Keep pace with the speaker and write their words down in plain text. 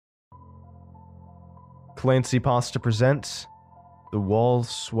Clancy Pasta presents The Walls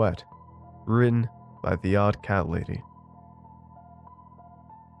Sweat, written by the Odd Cat Lady.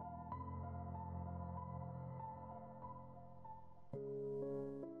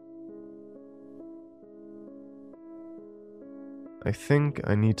 I think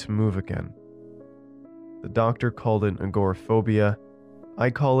I need to move again. The doctor called it agoraphobia.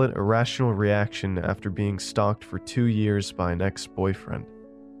 I call it a rational reaction after being stalked for 2 years by an ex-boyfriend.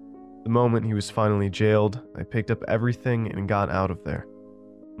 The moment he was finally jailed, I picked up everything and got out of there.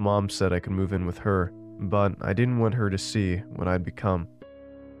 Mom said I could move in with her, but I didn't want her to see what I'd become.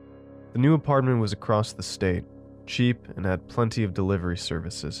 The new apartment was across the state, cheap and had plenty of delivery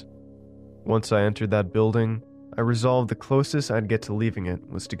services. Once I entered that building, I resolved the closest I'd get to leaving it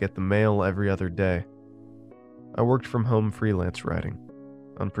was to get the mail every other day. I worked from home freelance writing.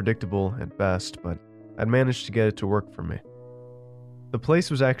 Unpredictable at best, but I'd managed to get it to work for me. The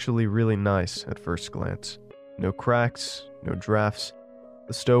place was actually really nice at first glance. No cracks, no drafts.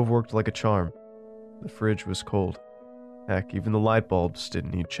 The stove worked like a charm. The fridge was cold. Heck, even the light bulbs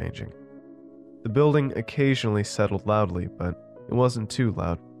didn't need changing. The building occasionally settled loudly, but it wasn't too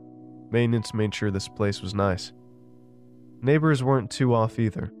loud. Maintenance made sure this place was nice. Neighbors weren't too off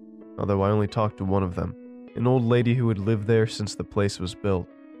either, although I only talked to one of them, an old lady who had lived there since the place was built.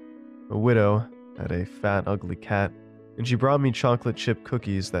 A widow, had a fat, ugly cat, and she brought me chocolate chip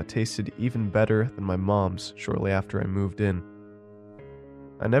cookies that tasted even better than my mom's shortly after I moved in.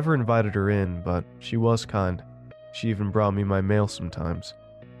 I never invited her in, but she was kind. She even brought me my mail sometimes.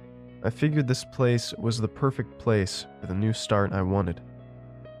 I figured this place was the perfect place for the new start I wanted.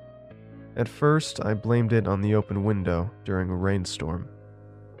 At first, I blamed it on the open window during a rainstorm.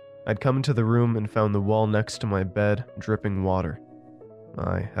 I'd come into the room and found the wall next to my bed dripping water.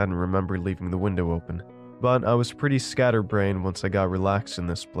 I hadn't remembered leaving the window open, but I was pretty scatterbrained once I got relaxed in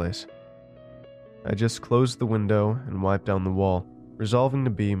this place. I just closed the window and wiped down the wall, resolving to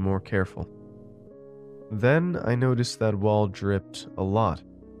be more careful. Then I noticed that wall dripped a lot.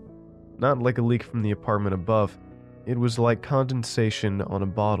 Not like a leak from the apartment above, it was like condensation on a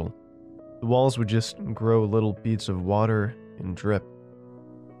bottle. The walls would just grow little beads of water and drip.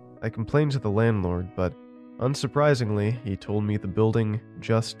 I complained to the landlord, but unsurprisingly, he told me the building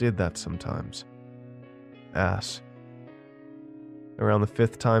just did that sometimes. Ass. Around the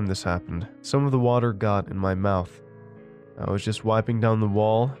 5th time this happened, some of the water got in my mouth. I was just wiping down the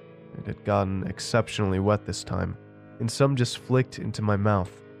wall. It had gotten exceptionally wet this time, and some just flicked into my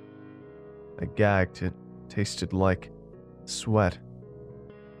mouth. I gagged. It tasted like sweat.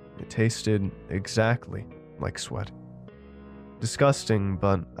 It tasted exactly like sweat. Disgusting,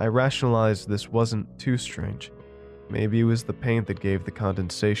 but I rationalized this wasn't too strange. Maybe it was the paint that gave the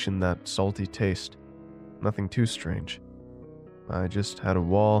condensation that salty taste. Nothing too strange. I just had a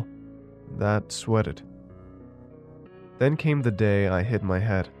wall that sweated. Then came the day I hit my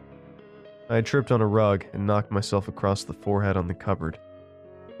head. I had tripped on a rug and knocked myself across the forehead on the cupboard.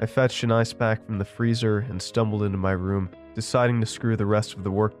 I fetched an ice pack from the freezer and stumbled into my room, deciding to screw the rest of the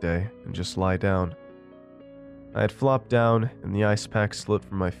workday and just lie down. I had flopped down and the ice pack slipped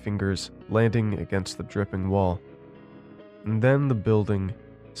from my fingers, landing against the dripping wall. And then the building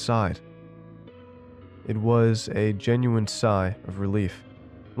sighed. It was a genuine sigh of relief,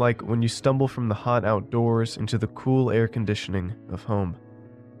 like when you stumble from the hot outdoors into the cool air conditioning of home.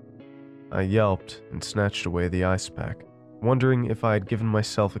 I yelped and snatched away the ice pack, wondering if I had given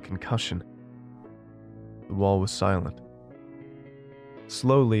myself a concussion. The wall was silent.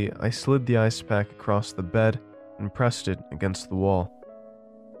 Slowly, I slid the ice pack across the bed and pressed it against the wall.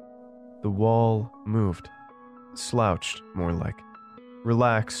 The wall moved, slouched more like,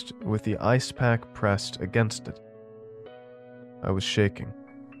 relaxed with the ice pack pressed against it. I was shaking.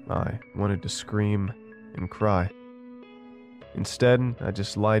 I wanted to scream and cry. Instead, I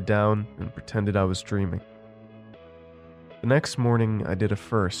just lied down and pretended I was dreaming. The next morning, I did a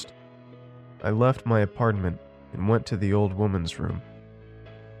first. I left my apartment and went to the old woman's room.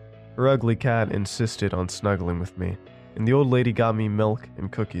 Her ugly cat insisted on snuggling with me, and the old lady got me milk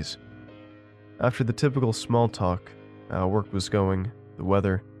and cookies. After the typical small talk, how work was going, the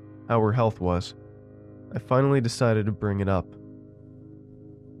weather, how her health was, I finally decided to bring it up.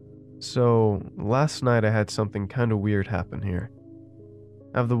 So, last night I had something kinda weird happen here.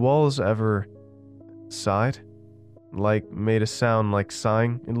 Have the walls ever sighed? Like, made a sound like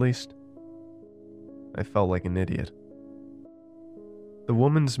sighing, at least? I felt like an idiot. The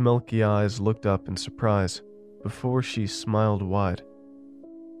woman's milky eyes looked up in surprise before she smiled wide.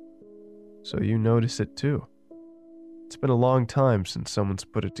 So you notice it too. It's been a long time since someone's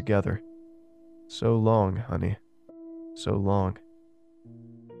put it together. So long, honey. So long.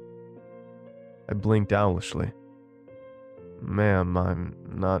 I blinked owlishly. Ma'am, I'm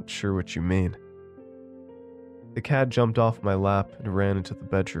not sure what you mean. The cat jumped off my lap and ran into the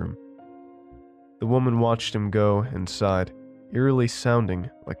bedroom. The woman watched him go and sighed, eerily sounding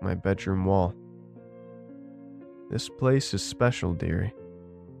like my bedroom wall. This place is special, dearie.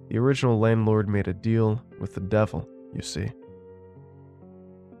 The original landlord made a deal with the devil, you see.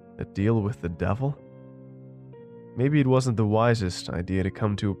 A deal with the devil? Maybe it wasn't the wisest idea to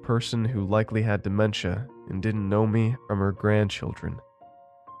come to a person who likely had dementia and didn't know me from her grandchildren.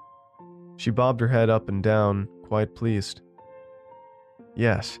 She bobbed her head up and down, quite pleased.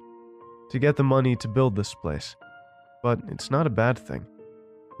 Yes, to get the money to build this place. But it's not a bad thing.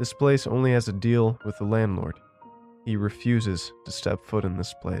 This place only has a deal with the landlord. He refuses to step foot in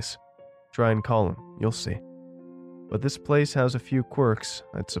this place. Try and call him, you'll see. But this place has a few quirks,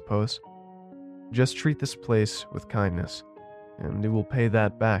 I'd suppose. Just treat this place with kindness, and it will pay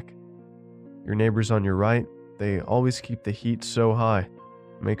that back. Your neighbors on your right, they always keep the heat so high,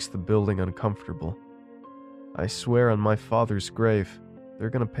 makes the building uncomfortable. I swear on my father's grave, they're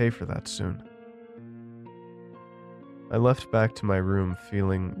gonna pay for that soon. I left back to my room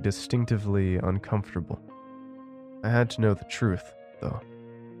feeling distinctively uncomfortable. I had to know the truth, though.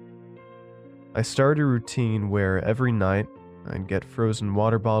 I started a routine where every night I'd get frozen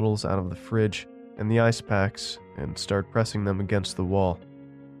water bottles out of the fridge and the ice packs and start pressing them against the wall.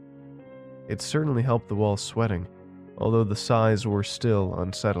 It certainly helped the walls sweating, although the sighs were still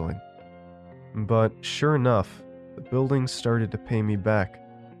unsettling. But sure enough, the building started to pay me back.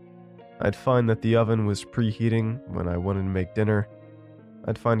 I'd find that the oven was preheating when I wanted to make dinner.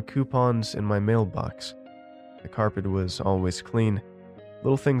 I'd find coupons in my mailbox. The carpet was always clean.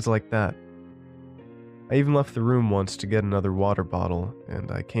 Little things like that. I even left the room once to get another water bottle,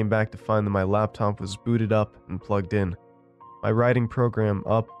 and I came back to find that my laptop was booted up and plugged in, my writing program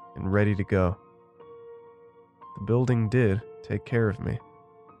up and ready to go. The building did take care of me,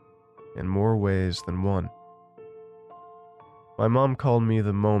 in more ways than one. My mom called me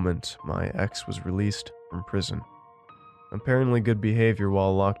the moment my ex was released from prison. Apparently good behavior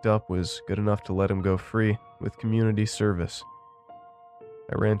while locked up was good enough to let him go free with community service.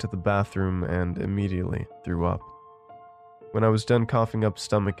 I ran to the bathroom and immediately threw up. When I was done coughing up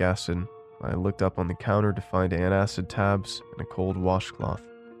stomach acid, I looked up on the counter to find antacid tabs and a cold washcloth.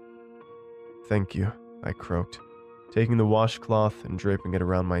 Thank you, I croaked, taking the washcloth and draping it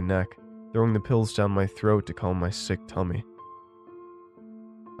around my neck, throwing the pills down my throat to calm my sick tummy.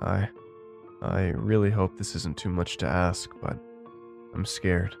 I really hope this isn't too much to ask, but I'm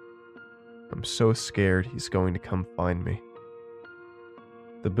scared. I'm so scared he's going to come find me.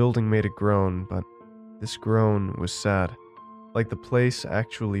 The building made a groan, but this groan was sad, like the place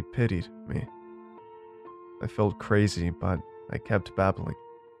actually pitied me. I felt crazy, but I kept babbling.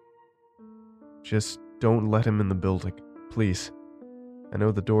 Just don't let him in the building, please. I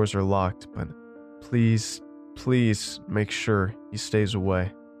know the doors are locked, but please make sure he stays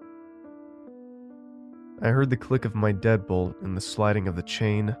away. I heard the click of my deadbolt and the sliding of the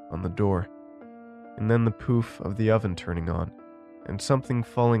chain on the door, and then the poof of the oven turning on, and something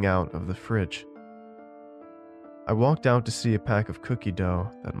falling out of the fridge. I walked out to see a pack of cookie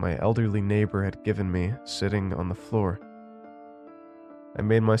dough that my elderly neighbor had given me sitting on the floor. I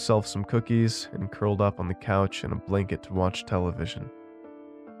made myself some cookies and curled up on the couch in a blanket to watch television.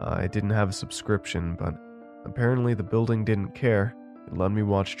 I didn't have a subscription, but apparently the building didn't care. It let me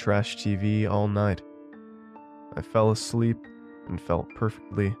watch trash TV all night. I fell asleep and felt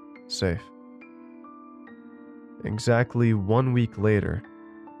perfectly safe. Exactly 1 week later,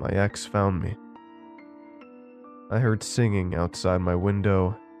 my ex found me. I heard singing outside my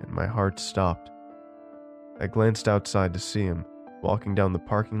window and my heart stopped. I glanced outside to see him, walking down the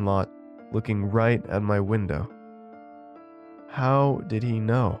parking lot, looking right at my window. How did he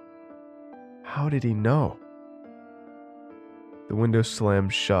know? How did he know? The window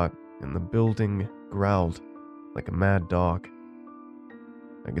slammed shut and the building growled like a mad dog.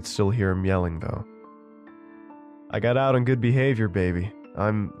 I could still hear him yelling, though. I got out on good behavior, baby.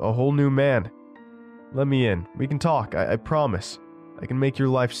 I'm a whole new man. Let me in. We can talk, I promise. I can make your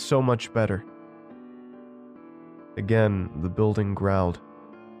life so much better. Again, the building growled,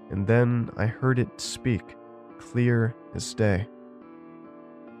 and then I heard it speak, clear as day.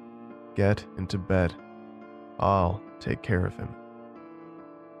 Get into bed. I'll take care of him.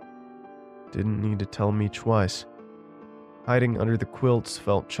 Didn't need to tell me twice. Hiding under the quilts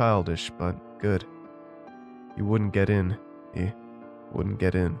felt childish, but good. He wouldn't get in. He wouldn't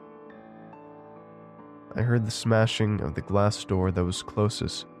get in. I heard the smashing of the glass door that was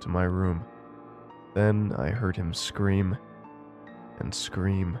closest to my room. Then I heard him scream and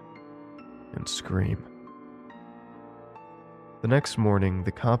scream and scream. The next morning,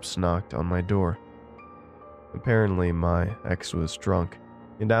 the cops knocked on my door. Apparently, my ex was drunk,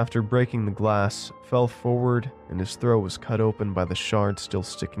 and after breaking the glass, fell forward and his throat was cut open by the shard still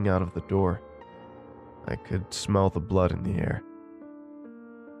sticking out of the door. I could smell the blood in the air.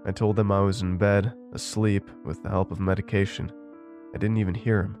 I told them I was in bed, asleep, with the help of medication. I didn't even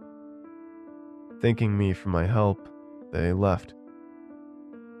hear him. Thanking me for my help, they left.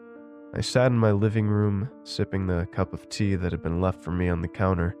 I sat in my living room, sipping the cup of tea that had been left for me on the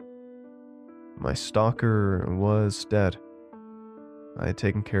counter. My stalker was dead. I had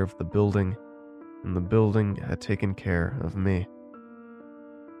taken care of the building, and the building had taken care of me.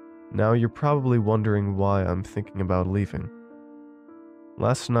 Now you're probably wondering why I'm thinking about leaving.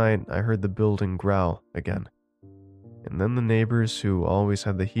 Last night, I heard the building growl again, and then the neighbors who always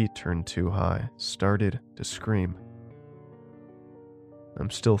had the heat turned too high started to scream. I'm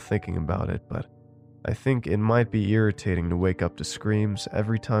still thinking about it, but I think it might be irritating to wake up to screams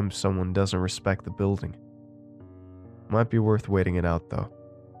every time someone doesn't respect the building. Might be worth waiting it out though.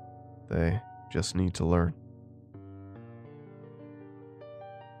 They just need to learn.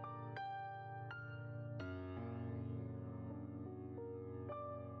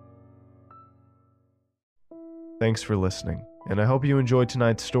 Thanks for listening, and I hope you enjoyed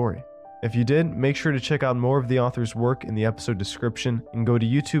tonight's story. If you did, make sure to check out more of the author's work in the episode description and go to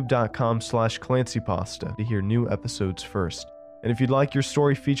youtube.com/clancypasta to hear new episodes first. And if you'd like your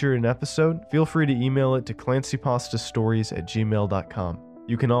story featured in an episode, feel free to email it to clancypastastories@gmail.com.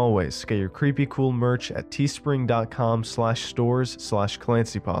 You can always get your creepy cool merch at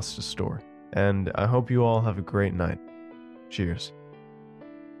teespring.com/stores/clancypastastore. And I hope you all have a great night. Cheers.